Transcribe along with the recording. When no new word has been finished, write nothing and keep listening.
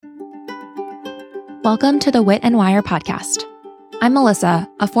Welcome to the Wit and Wire podcast. I'm Melissa,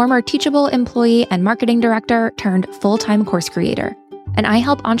 a former Teachable employee and marketing director turned full-time course creator, and I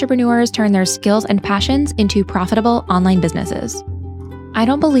help entrepreneurs turn their skills and passions into profitable online businesses. I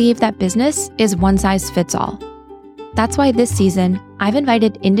don't believe that business is one size fits all. That's why this season, I've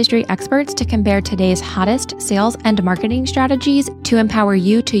invited industry experts to compare today's hottest sales and marketing strategies to empower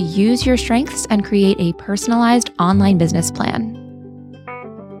you to use your strengths and create a personalized online business plan.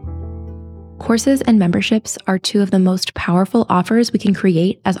 Courses and memberships are two of the most powerful offers we can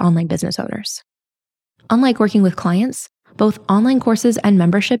create as online business owners. Unlike working with clients, both online courses and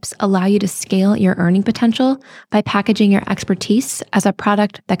memberships allow you to scale your earning potential by packaging your expertise as a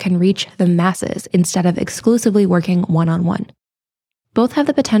product that can reach the masses instead of exclusively working one-on-one. Both have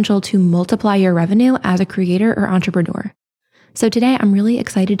the potential to multiply your revenue as a creator or entrepreneur. So today, I'm really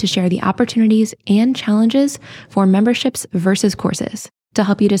excited to share the opportunities and challenges for memberships versus courses to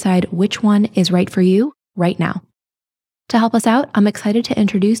help you decide which one is right for you right now. To help us out, I'm excited to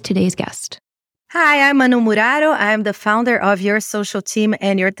introduce today's guest. Hi, I'm Manu Muraro. I'm the founder of Your Social Team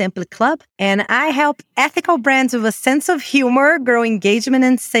and Your Template Club, and I help ethical brands with a sense of humor grow engagement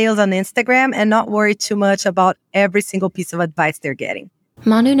and sales on Instagram and not worry too much about every single piece of advice they're getting.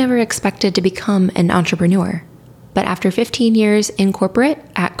 Manu never expected to become an entrepreneur, but after 15 years in corporate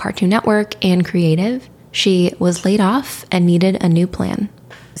at Cartoon Network and Creative, she was laid off and needed a new plan.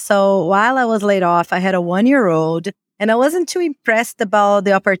 So while I was laid off, I had a 1-year-old, and I wasn't too impressed about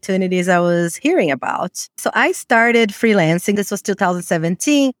the opportunities I was hearing about. So I started freelancing. This was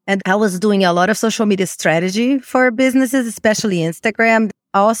 2017, and I was doing a lot of social media strategy for businesses, especially Instagram.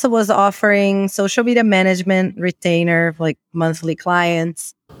 I also was offering social media management, retainer, like monthly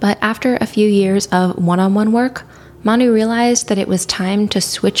clients. But after a few years of one-on-one work, Manu realized that it was time to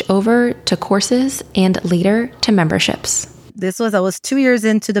switch over to courses and later to memberships. I was 2 years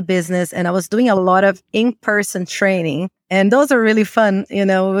into the business and I was doing a lot of in-person training. And those are really fun. We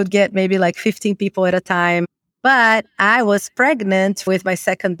would get maybe like 15 people at a time. But I was pregnant with my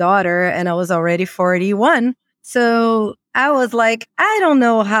second daughter and I was already 41. So I was like, I don't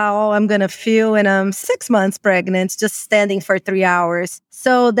know how I'm going to feel when I'm 6 months pregnant, just standing for 3 hours.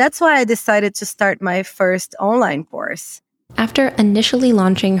 So that's why I decided to start my first online course. After initially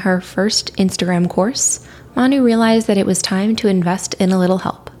launching her first Instagram course, Manu realized that it was time to invest in a little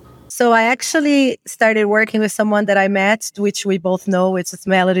help. So I actually started working with someone that I met, which we both know, which is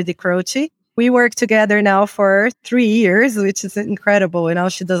Melody DeCroce. We work together now for 3 years, which is incredible. And now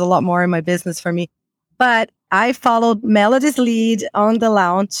she does a lot more in my business for me. But I followed Melody's lead on the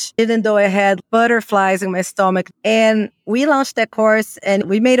launch, even though I had butterflies in my stomach. And we launched that course and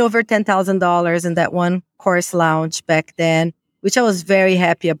we made over $10,000 in that one course launch back then, which I was very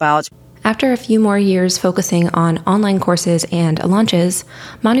happy about. After a few more years focusing on online courses and launches,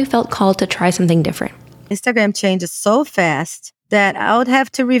 Manu felt called to try something different. Instagram changes so fast that I would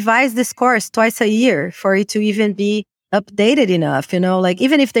have to revise this course twice a year for it to even be updated enough,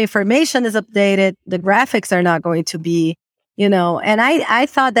 even if the information is updated, the graphics are not going to be, and I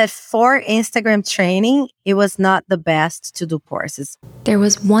thought that for Instagram training, it was not the best to do courses. There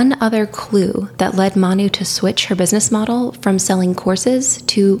was one other clue that led Manu to switch her business model from selling courses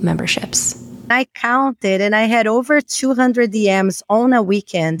to memberships. I counted and I had over 200 DMs on a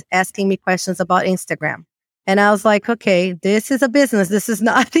weekend asking me questions about Instagram. And I was like, okay, this is a business. This is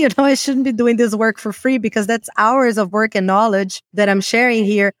not, I shouldn't be doing this work for free because that's hours of work and knowledge that I'm sharing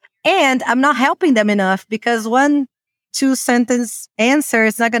here. And I'm not helping them enough because 1-2 sentence answer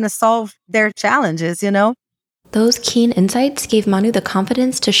is not going to solve their challenges, Those keen insights gave Manu the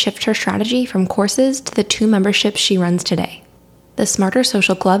confidence to shift her strategy from courses to the 2 memberships she runs today. The Smarter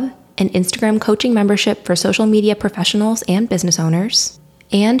Social Club, an Instagram coaching membership for social media professionals and business owners,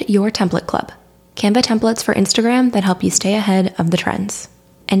 and Your Template Club, Canva templates for Instagram that help you stay ahead of the trends.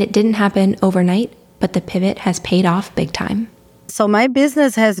 And it didn't happen overnight, but the pivot has paid off big time. So my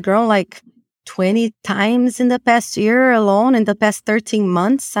business has grown like 20 times in the past year alone. In the past 13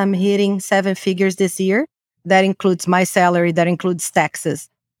 months, I'm hitting 7 figures this year. That includes my salary, that includes taxes,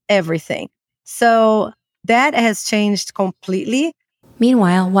 everything. So that has changed completely.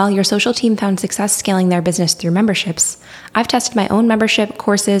 Meanwhile, while Your Social Team found success scaling their business through memberships, I've tested my own membership,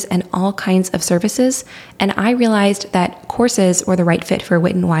 courses, and all kinds of services, and I realized that courses were the right fit for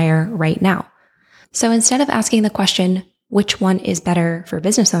Wit and Wire right now. So instead of asking the question, which one is better for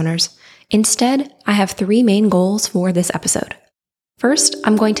business owners, instead, I have 3 main goals for this episode. First,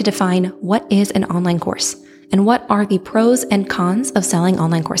 I'm going to define what is an online course, and what are the pros and cons of selling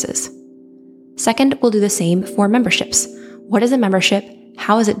online courses. Second, we'll do the same for memberships. What is a membership?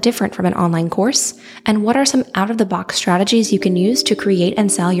 How is it different from an online course? And what are some out-of-the-box strategies you can use to create and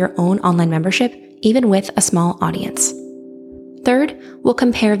sell your own online membership even with a small audience. Third, we'll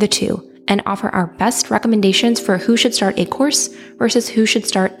compare the two and offer our best recommendations for who should start a course versus who should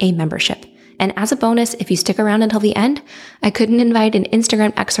start a membership. And as a bonus, if you stick around until the end, I couldn't invite an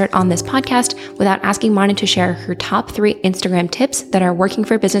Instagram expert on this podcast without asking Manu to share her top 3 Instagram tips that are working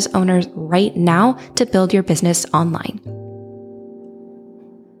for business owners right now to build your business online.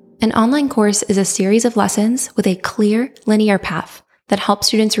 An online course is a series of lessons with a clear, linear path that helps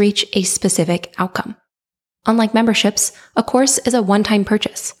students reach a specific outcome. Unlike memberships, a course is a one-time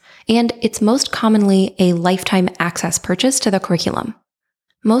purchase, and it's most commonly a lifetime access purchase to the curriculum.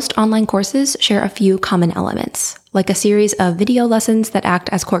 Most online courses share a few common elements, like a series of video lessons that act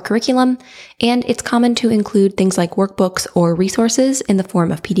as core curriculum, and it's common to include things like workbooks or resources in the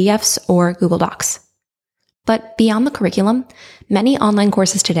form of PDFs or Google Docs. But beyond the curriculum, many online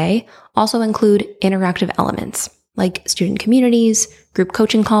courses today also include interactive elements, like student communities, group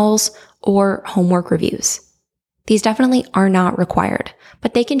coaching calls, or homework reviews. These definitely are not required,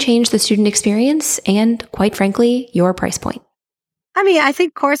 but they can change the student experience and, quite frankly, your price point. I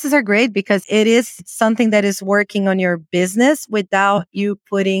think courses are great because it is something that is working on your business without you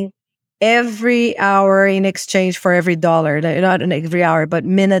putting every hour in exchange for every dollar. Not in every hour, but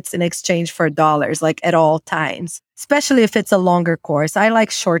minutes in exchange for dollars, like at all times, especially if it's a longer course. I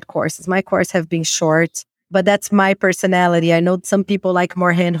like short courses. My courses have been short, but that's my personality. I know some people like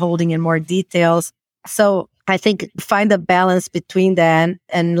more hand-holding and more details. So I think find a balance between that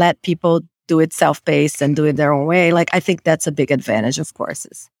and let people do it self-paced and do it their own way. I think that's a big advantage of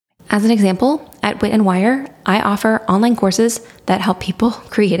courses. As an example, at Wit & Wire, I offer online courses that help people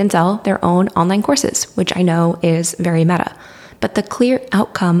create and sell their own online courses, which I know is very meta. But the clear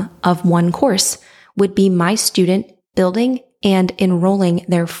outcome of one course would be my student building and enrolling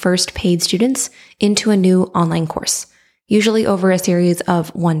their first paid students into a new online course, usually over a series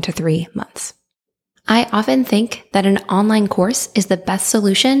of 1 to 3 months. I often think that an online course is the best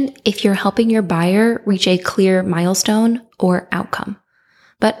solution if you're helping your buyer reach a clear milestone or outcome.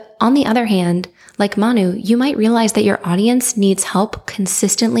 But on the other hand, like Manu, you might realize that your audience needs help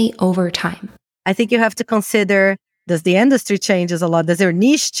consistently over time. I think you have to consider, does the industry change a lot? Does their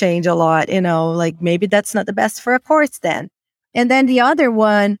niche change a lot? Maybe that's not the best for a course then. And then the other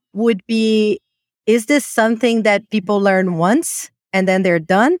one would be, is this something that people learn once and then they're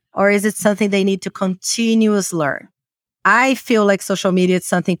done? Or is it something they need to continuously learn? I feel like social media is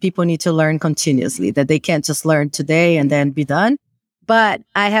something people need to learn continuously, that they can't just learn today and then be done. But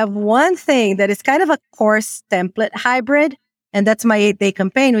I have one thing that is kind of a course template hybrid, and that's my 8-day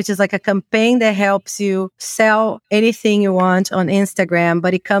campaign, which is like a campaign that helps you sell anything you want on Instagram,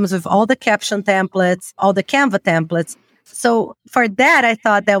 but it comes with all the caption templates, all the Canva templates. So for that, I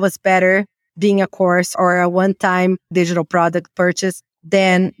thought that was better being a course or a one-time digital product purchase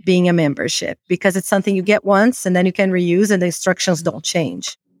than being a membership, because it's something you get once and then you can reuse and the instructions don't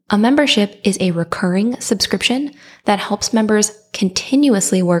change. A membership is a recurring subscription that helps members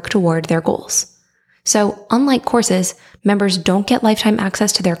continuously work toward their goals. So unlike courses, members don't get lifetime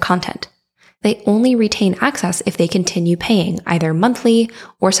access to their content. They only retain access if they continue paying, either monthly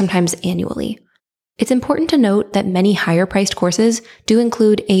or sometimes annually. It's important to note that many higher-priced courses do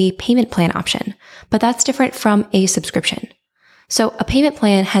include a payment plan option, but that's different from a subscription. So a payment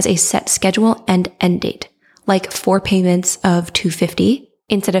plan has a set schedule and end date, like 4 payments of $250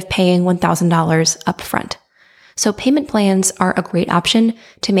 instead of paying $1,000 upfront. So payment plans are a great option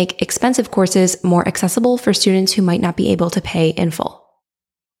to make expensive courses more accessible for students who might not be able to pay in full.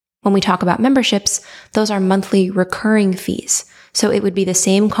 When we talk about memberships, those are monthly recurring fees. So it would be the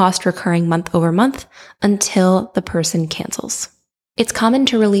same cost recurring month over month until the person cancels. It's common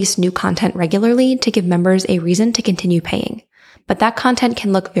to release new content regularly to give members a reason to continue paying, but that content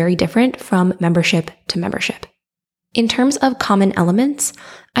can look very different from membership to membership. In terms of common elements,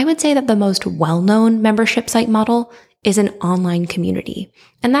 I would say that the most well-known membership site model is an online community,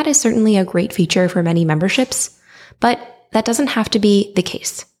 and that is certainly a great feature for many memberships, but that doesn't have to be the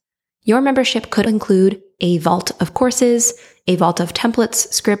case. Your membership could include a vault of courses, a vault of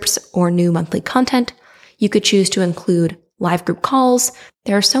templates, scripts, or new monthly content. You could choose to include live group calls.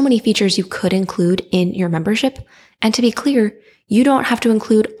 There are so many features you could include in your membership, and to be clear, you don't have to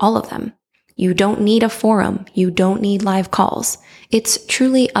include all of them. You don't need a forum. You don't need live calls. It's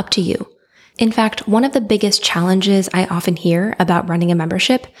truly up to you. In fact, one of the biggest challenges I often hear about running a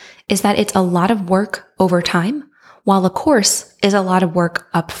membership is that it's a lot of work over time, while a course is a lot of work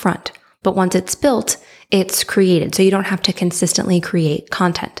up front. But once it's built, it's created, so you don't have to consistently create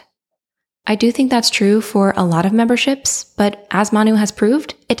content. I do think that's true for a lot of memberships, but as Manu has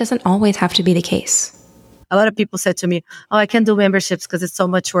proved, it doesn't always have to be the case. A lot of people said to me, oh, I can't do memberships because it's so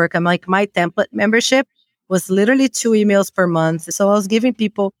much work. I'm like, my template membership was literally 2 emails per month. So I was giving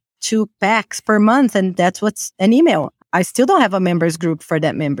people 2 packs per month, and that's what's an email. I still don't have a members group for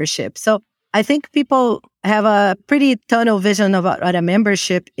that membership. So I think people have a pretty tunnel vision of what a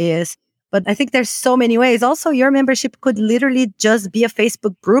membership is. But I think there's so many ways. Also, your membership could literally just be a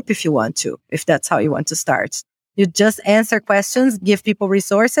Facebook group if you want to, if that's how you want to start. You just answer questions, give people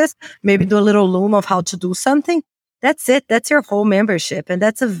resources, maybe do a little loom of how to do something. That's it. That's your whole membership. And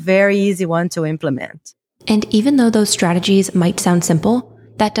that's a very easy one to implement. And even though those strategies might sound simple,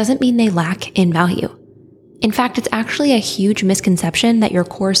 that doesn't mean they lack in value. In fact, it's actually a huge misconception that your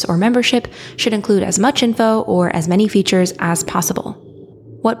course or membership should include as much info or as many features as possible.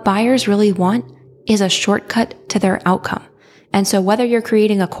 What buyers really want is a shortcut to their outcome. And so whether you're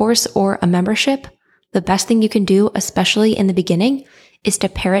creating a course or a membership, the best thing you can do, especially in the beginning, is to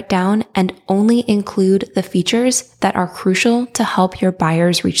pare it down and only include the features that are crucial to help your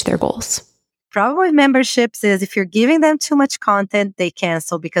buyers reach their goals. Problem with memberships is if you're giving them too much content, they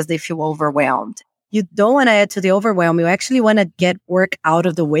cancel because they feel overwhelmed. You don't want to add to the overwhelm. You actually want to get work out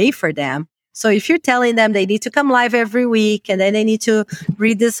of the way for them. So if you're telling them they need to come live every week and then they need to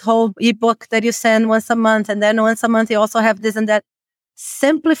read this whole ebook that you send once a month, and then once a month you also have this and that,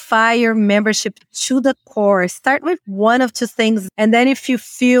 simplify your membership to the core. Start with one of 2 things. And then if you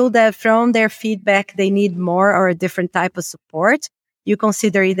feel that from their feedback they need more or a different type of support, you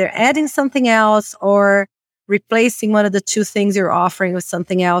consider either adding something else or replacing one of the 2 things you're offering with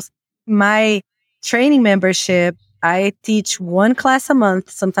something else. My training membership, I teach 1 class a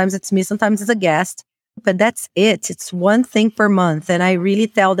month. Sometimes it's me, sometimes it's a guest, but that's it. It's 1 thing per month. And I really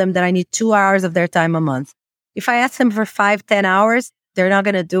tell them that I need 2 hours of their time a month. If I ask them for 5-10 hours, they're not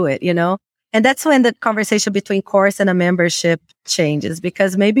going to do it, you know? And that's when the conversation between course and a membership changes,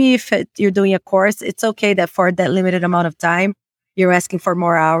 because maybe if you're doing a course, it's okay that for that limited amount of time, you're asking for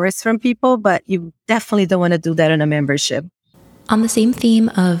more hours from people, but you definitely don't want to do that in a membership. On the same theme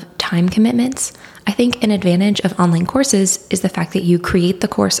of time commitments, I think an advantage of online courses is the fact that you create the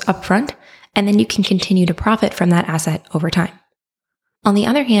course upfront and then you can continue to profit from that asset over time. On the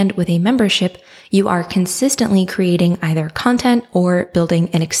other hand, with a membership, you are consistently creating either content or building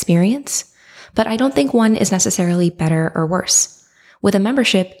an experience, but I don't think one is necessarily better or worse. With a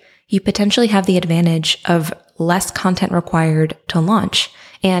membership, you potentially have the advantage of less content required to launch.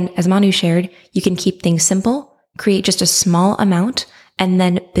 And as Manu shared, you can keep things simple, create just a small amount, and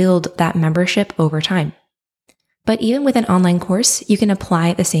then build that membership over time. But even with an online course, you can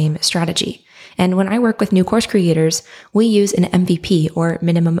apply the same strategy. And when I work with new course creators, we use an MVP or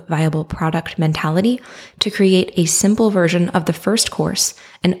minimum viable product mentality to create a simple version of the first course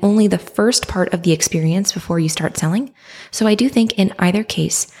and only the first part of the experience before you start selling. So I do think in either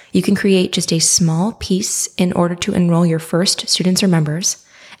case, you can create just a small piece in order to enroll your first students or members.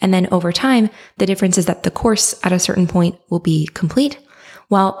 And then over time, the difference is that the course at a certain point will be complete,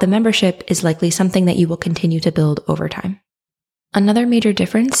 while the membership is likely something that you will continue to build over time. Another major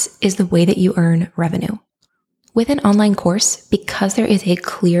difference is the way that you earn revenue. With an online course, because there is a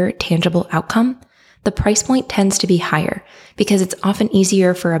clear, tangible outcome, the price point tends to be higher because it's often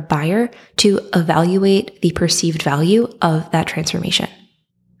easier for a buyer to evaluate the perceived value of that transformation.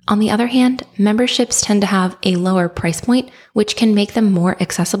 On the other hand, memberships tend to have a lower price point, which can make them more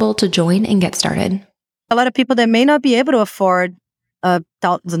accessible to join and get started. A lot of people that may not be able to afford a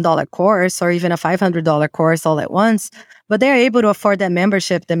 $1,000 course or even a $500 course all at once, but they're able to afford that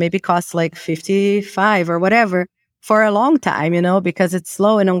membership that maybe costs like $55 or whatever for a long time, you know, because it's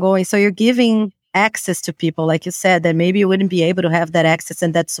slow and ongoing. So you're giving access to people, like you said, that maybe you wouldn't be able to have that access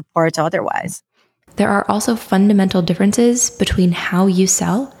and that support otherwise. There are also fundamental differences between how you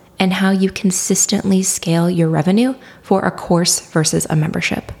sell and how you consistently scale your revenue for a course versus a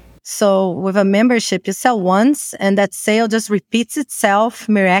membership. So with a membership, you sell once and that sale just repeats itself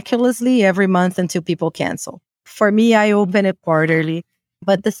miraculously every month until people cancel. For me, I open it quarterly.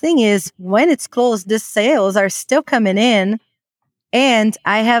 But the thing is, when it's closed, the sales are still coming in and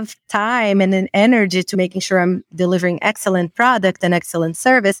I have time and an energy to making sure I'm delivering excellent product and excellent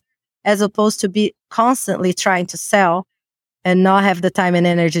service, as opposed to be constantly trying to sell and not have the time and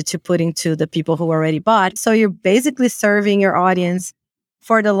energy to put into the people who already bought. So you're basically serving your audience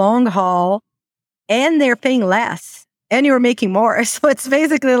for the long haul and they're paying less and you're making more. So it's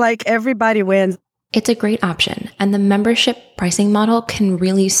basically like everybody wins. It's a great option, and the membership pricing model can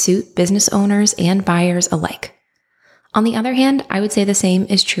really suit business owners and buyers alike. On the other hand, I would say the same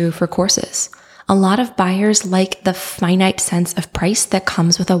is true for courses. A lot of buyers like the finite sense of price that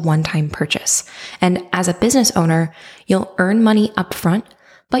comes with a one-time purchase. And as a business owner, you'll earn money upfront,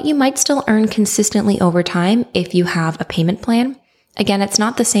 but you might still earn consistently over time if you have a payment plan. Again, it's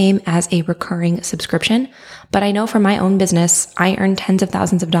not the same as a recurring subscription, but I know from my own business, I earn tens of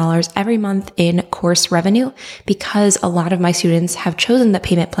thousands of dollars every month in course revenue because a lot of my students have chosen the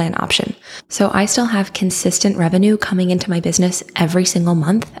payment plan option. So I still have consistent revenue coming into my business every single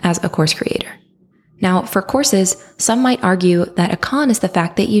month as a course creator. Now, for courses, some might argue that a con is the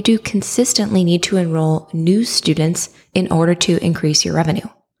fact that you do consistently need to enroll new students in order to increase your revenue.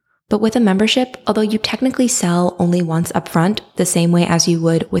 But with a membership, although you technically sell only once upfront, the same way as you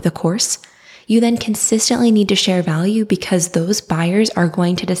would with a course, you then consistently need to share value because those buyers are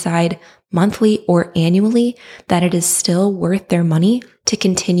going to decide monthly or annually that it is still worth their money to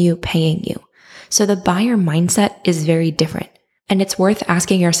continue paying you. So the buyer mindset is very different. And it's worth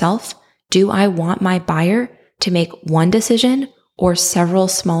asking yourself, do I want my buyer to make one decision or several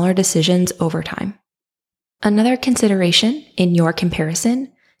smaller decisions over time? Another consideration in your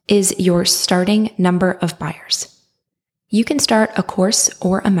comparison is your starting number of buyers. You can start a course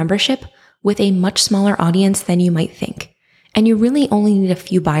or a membership with a much smaller audience than you might think, and you really only need a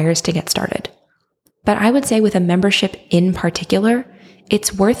few buyers to get started. But I would say with a membership in particular,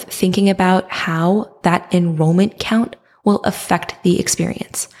 it's worth thinking about how that enrollment count will affect the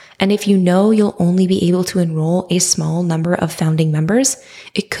experience. And if you know you'll only be able to enroll a small number of founding members,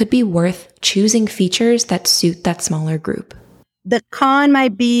 it could be worth choosing features that suit that smaller group. The con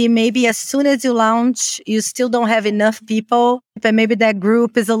might be maybe as soon as you launch, you still don't have enough people, but maybe that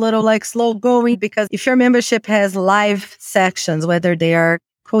group is a little slow going because if your membership has live sections, whether they are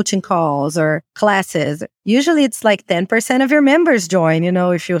coaching calls or classes, usually it's 10% of your members join,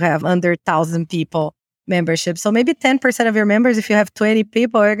 if you have under 1,000 people membership. So maybe 10% of your members, if you have 20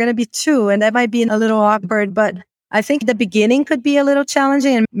 people, are going to be 2, and that might be a little awkward, but I think the beginning could be a little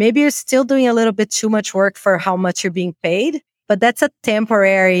challenging and maybe you're still doing a little bit too much work for how much you're being paid. But that's a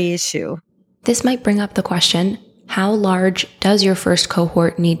temporary issue. This might bring up the question, how large does your first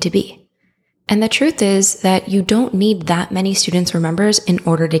cohort need to be? And the truth is that you don't need that many students or members in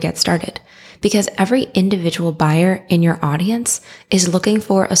order to get started, because every individual buyer in your audience is looking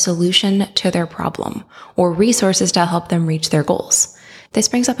for a solution to their problem or resources to help them reach their goals. This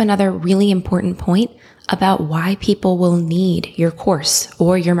brings up another really important point about why people will need your course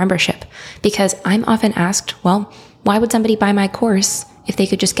or your membership, because I'm often asked, well, why would somebody buy my course if they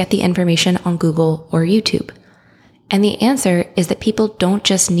could just get the information on Google or YouTube? And the answer is that people don't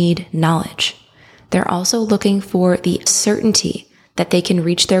just need knowledge. They're also looking for the certainty that they can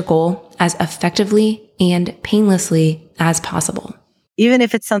reach their goal as effectively and painlessly as possible. Even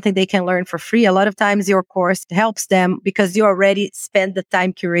if it's something they can learn for free, a lot of times your course helps them because you already spent the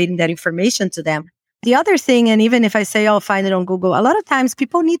time curating that information to them. The other thing, and even if I say I'll find it on Google, a lot of times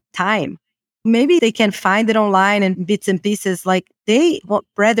people need time. Maybe they can find it online in bits and pieces. They would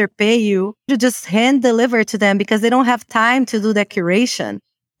rather pay you to just hand deliver to them because they don't have time to do that curation.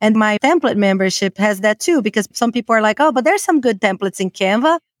 And my template membership has that too, because some people are like, oh, but there's some good templates in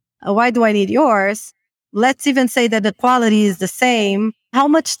Canva. Why do I need yours? Let's even say that the quality is the same. How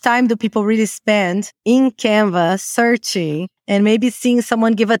much time do people really spend in Canva searching and maybe seeing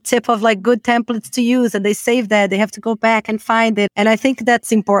someone give a tip of good templates to use and they save that, they have to go back and find it. And I think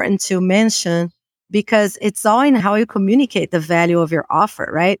that's important to mention because it's all in how you communicate the value of your offer,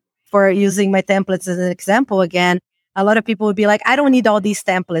 right? For using my templates as an example again, a lot of people would be like, I don't need all these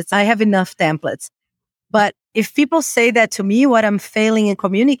templates. I have enough templates. But if people say that to me, what I'm failing in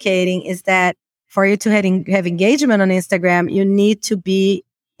communicating is that for you to have engagement on Instagram, you need to be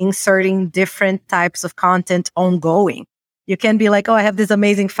inserting different types of content ongoing. You can be like, oh, I have this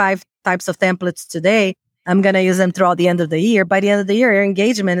amazing 5 types of templates today. I'm going to use them throughout the end of the year. By the end of the year, your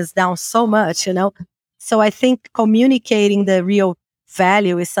engagement is down so much, So I think communicating the real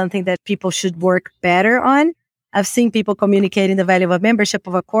value is something that people should work better on. I've seen people communicating the value of a membership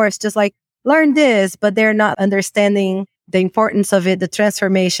of a course, just learn this, but they're not understanding the importance of it, the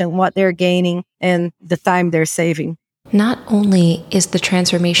transformation, what they're gaining, and the time they're saving. Not only is the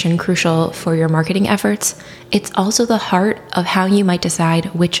transformation crucial for your marketing efforts, it's also the heart of how you might decide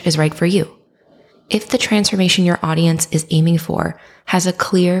which is right for you. If the transformation your audience is aiming for has a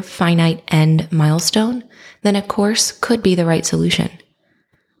clear, finite end milestone, then a course could be the right solution.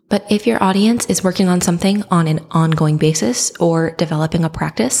 But if your audience is working on something on an ongoing basis or developing a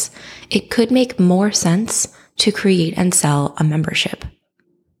practice, it could make more sense to create and sell a membership.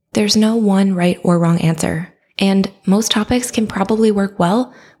 There's no one right or wrong answer, and most topics can probably work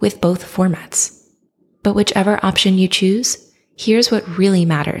well with both formats. But whichever option you choose, here's what really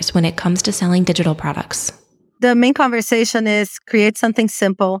matters when it comes to selling digital products. The main conversation is create something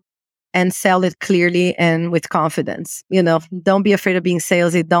simple, and sell it clearly and with confidence. Don't be afraid of being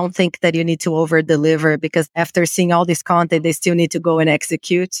salesy. Don't think that you need to over deliver, because after seeing all this content, they still need to go and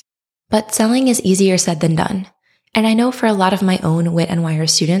execute. But selling is easier said than done. And I know for a lot of my own Wit and Wire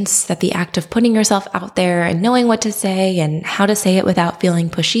students that the act of putting yourself out there and knowing what to say and how to say it without feeling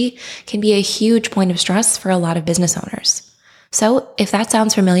pushy can be a huge point of stress for a lot of business owners. So if that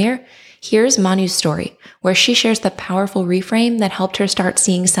sounds familiar, here's Manu's story, where she shares the powerful reframe that helped her start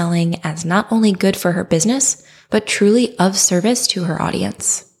seeing selling as not only good for her business, but truly of service to her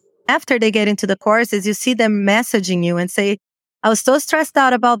audience. After they get into the courses, you see them messaging you and say, I was so stressed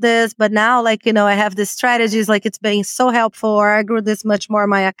out about this, but now I have these strategies, it's been so helpful, or I grew this much more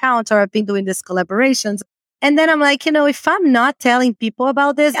in my account, or I've been doing these collaborations. And then I'm like, if I'm not telling people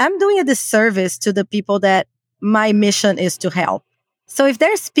about this, I'm doing a disservice to the people that my mission is to help. So if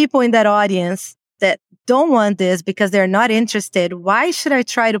there's people in that audience that don't want this because they're not interested, why should I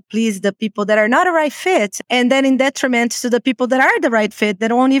try to please the people that are not a right fit? And then in detriment to the people that are the right fit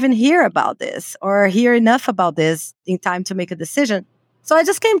that won't even hear about this or hear enough about this in time to make a decision. So I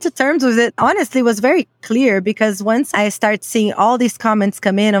just came to terms with it. Honestly, it was very clear, because once I start seeing all these comments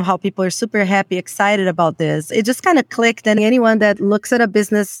come in of how people are super happy, excited about this, it just kind of clicked. And anyone that looks at a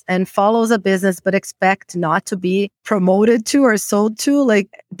business and follows a business but expect not to be promoted to or sold to,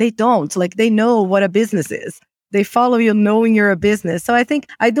 they don't. They know what a business is. They follow you knowing you're a business. So I think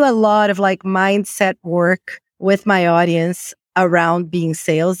I do a lot of mindset work with my audience around being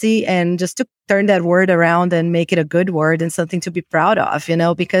salesy, and just to turn that word around and make it a good word and something to be proud of,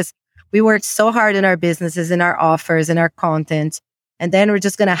 because we worked so hard in our businesses, in our offers, in our content, and then we're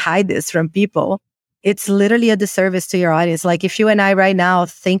just going to hide this from people. It's literally a disservice to your audience. If you and I right now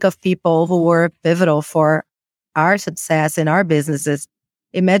think of people who were pivotal for our success in our businesses,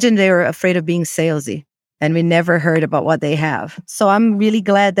 imagine they were afraid of being salesy and we never heard about what they have. So I'm really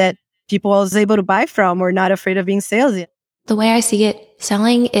glad that people I was able to buy from were not afraid of being salesy. The way I see it,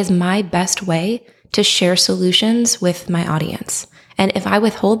 selling is my best way to share solutions with my audience. And if I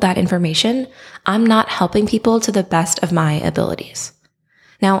withhold that information, I'm not helping people to the best of my abilities.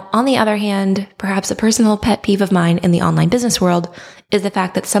 Now, on the other hand, perhaps a personal pet peeve of mine in the online business world is the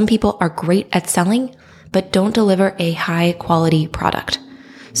fact that some people are great at selling, but don't deliver a high quality product.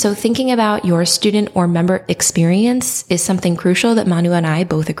 So thinking about your student or member experience is something crucial that Manu and I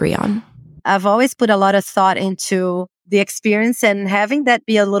both agree on. I've always put a lot of thought into the experience and having that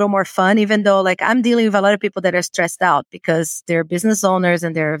be a little more fun, even though I'm dealing with a lot of people that are stressed out because they're business owners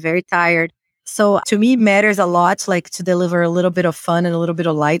and they're very tired. So to me, it matters a lot, to deliver a little bit of fun and a little bit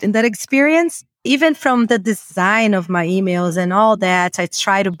of light in that experience. Even from the design of my emails and all that, I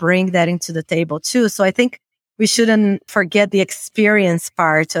try to bring that into the table too. So I think we shouldn't forget the experience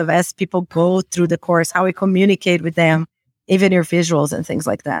part of, as people go through the course, how we communicate with them, even your visuals and things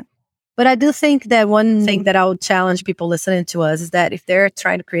like that. But I do think that one thing that I would challenge people listening to us is that if they're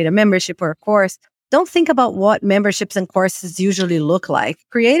trying to create a membership or a course, don't think about what memberships and courses usually look like.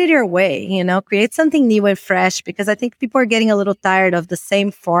 Create it your way, create something new and fresh, because I think people are getting a little tired of the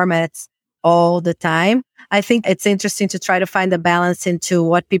same formats all the time. I think it's interesting to try to find a balance into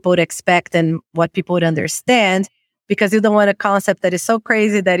what people would expect and what people would understand, because you don't want a concept that is so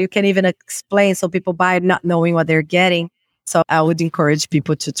crazy that you can't even explain, so people buy it not knowing what they're getting. So I would encourage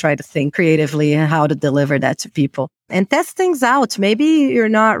people to try to think creatively and how to deliver that to people and test things out. Maybe you're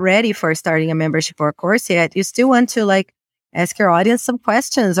not ready for starting a membership or a course yet. You still want to ask your audience some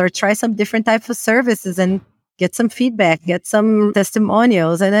questions or try some different types of services and get some feedback, get some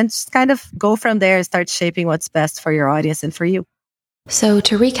testimonials, and then just kind of go from there and start shaping what's best for your audience and for you. So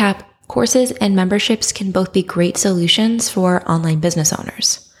to recap, courses and memberships can both be great solutions for online business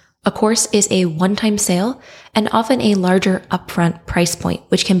owners. A course is a one-time sale and often a larger upfront price point,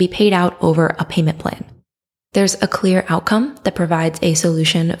 which can be paid out over a payment plan. There's a clear outcome that provides a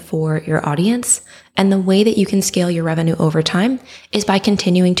solution for your audience, and the way that you can scale your revenue over time is by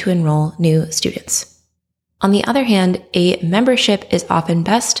continuing to enroll new students. On the other hand, a membership is often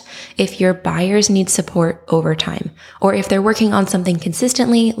best if your buyers need support over time, or if they're working on something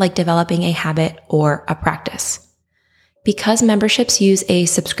consistently, like developing a habit or a practice. Because memberships use a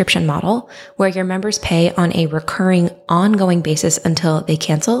subscription model where your members pay on a recurring, ongoing basis until they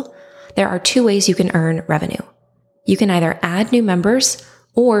cancel, there are two ways you can earn revenue. You can either add new members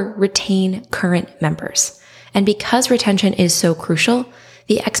or retain current members. And because retention is so crucial,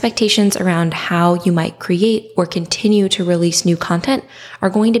 the expectations around how you might create or continue to release new content are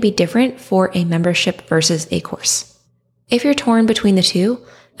going to be different for a membership versus a course. If you're torn between the two,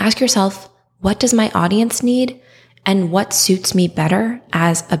 ask yourself, what does my audience need? And what suits me better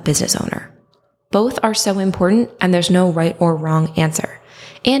as a business owner? Both are so important, and there's no right or wrong answer.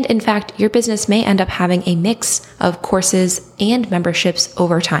 And in fact, your business may end up having a mix of courses and memberships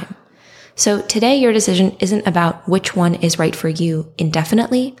over time. So today, your decision isn't about which one is right for you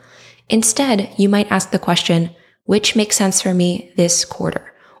indefinitely. Instead, you might ask the question, which makes sense for me this quarter?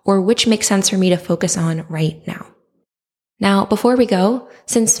 Or which makes sense for me to focus on right now? Now, before we go,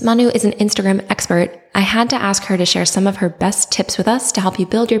 since Manu is an Instagram expert, I had to ask her to share some of her best tips with us to help you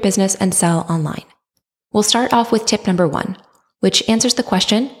build your business and sell online. We'll start off with tip number 1, which answers the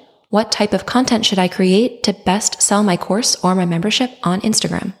question, what type of content should I create to best sell my course or my membership on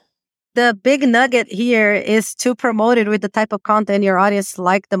Instagram? The big nugget here is to promote it with the type of content your audience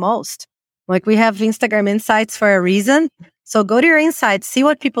like the most. Like we have Instagram Insights for a reason. So go to your insights, see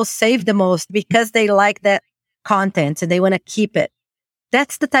what people save the most because they like that content and they want to keep it.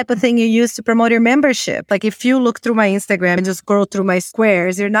 That's the type of thing you use to promote your membership. Like if you look through my Instagram and just scroll through my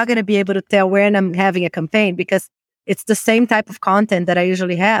squares, you're not going to be able to tell when I'm having a campaign because it's the same type of content that I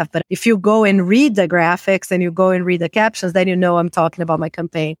usually have. But if you go and read the graphics and you go and read the captions, then you know I'm talking about my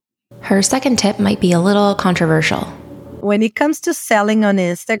campaign. Her second tip might be a little controversial. When it comes to selling on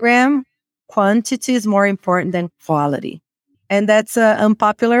Instagram, quantity is more important than quality. And that's an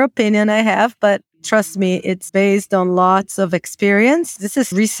unpopular opinion I have, but trust me, it's based on lots of experience. This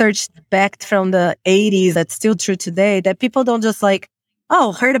is research backed from the 80s that's still true today, that people don't just like,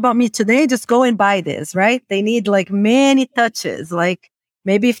 oh, heard about me today, just go and buy this, right? They need like many touches. Like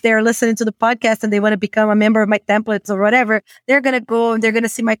maybe if they're listening to the podcast and they want to become a member of my templates or whatever, they're going to go and they're going to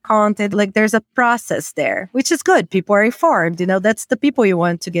see my content. Like there's a process there, which is good. People are informed. That's the people you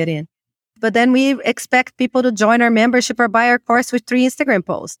want to get in. But then we expect people to join our membership or buy our course with 3 Instagram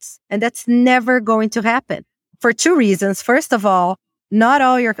posts. And that's never going to happen for 2 reasons. First of all, not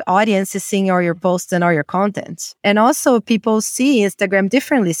all your audience is seeing all your posts and all your content. And also people see Instagram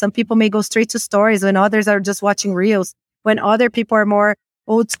differently. Some people may go straight to stories when others are just watching reels, when other people are more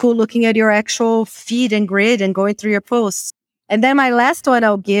old school looking at your actual feed and grid and going through your posts. And then my last one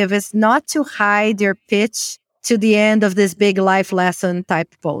I'll give is not to hide your pitch to the end of this big life lesson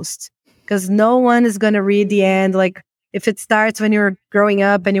type post. Because no one is going to read the end. Like if it starts when you were growing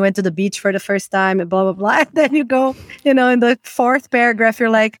up and you went to the beach for the first time and blah, blah, blah. Then you go, in the 4th paragraph, you're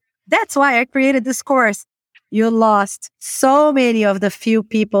like, that's why I created this course. You lost so many of the few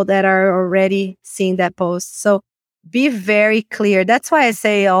people that are already seeing that post. So be very clear. That's why I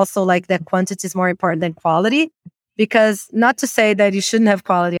say also like that quantity is more important than quality. Because not to say that you shouldn't have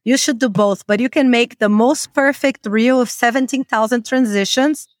quality. You should do both. But you can make the most perfect reel of 17,000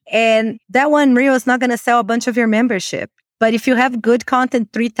 transitions. And that one reel is not going to sell a bunch of your membership. But if you have good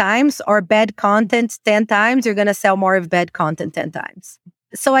content 3 times or bad content 10 times, you're going to sell more of bad content 10 times.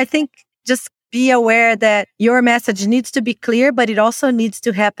 So I think just be aware that your message needs to be clear, but it also needs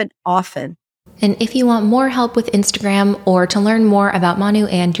to happen often. And if you want more help with Instagram or to learn more about Manu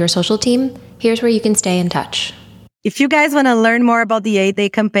and your social team, here's where you can stay in touch. If you guys want to learn more about the 8-day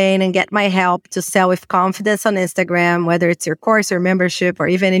campaign and get my help to sell with confidence on Instagram, whether it's your course or membership or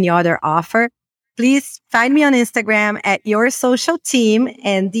even any other offer, please find me on Instagram at Your Social Team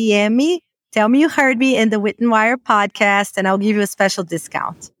and DM me. Tell me you heard me in the Wit and Wire podcast, and I'll give you a special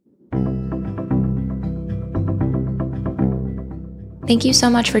discount. Thank you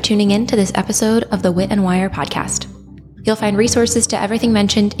so much for tuning in to this episode of the Wit and Wire podcast. You'll find resources to everything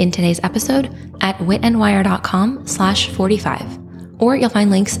mentioned in today's episode at witandwire.com/45, or you'll find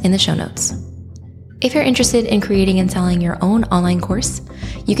links in the show notes. If you're interested in creating and selling your own online course,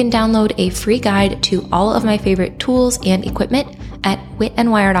 you can download a free guide to all of my favorite tools and equipment at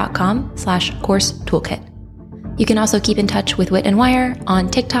witandwire.com/course toolkit. You can also keep in touch with Wit and Wire on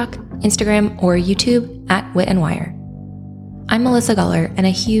TikTok, Instagram, or YouTube at Wit and Wire. I'm Melissa Guller, and a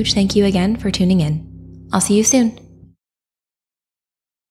huge thank you again for tuning in. I'll see you soon.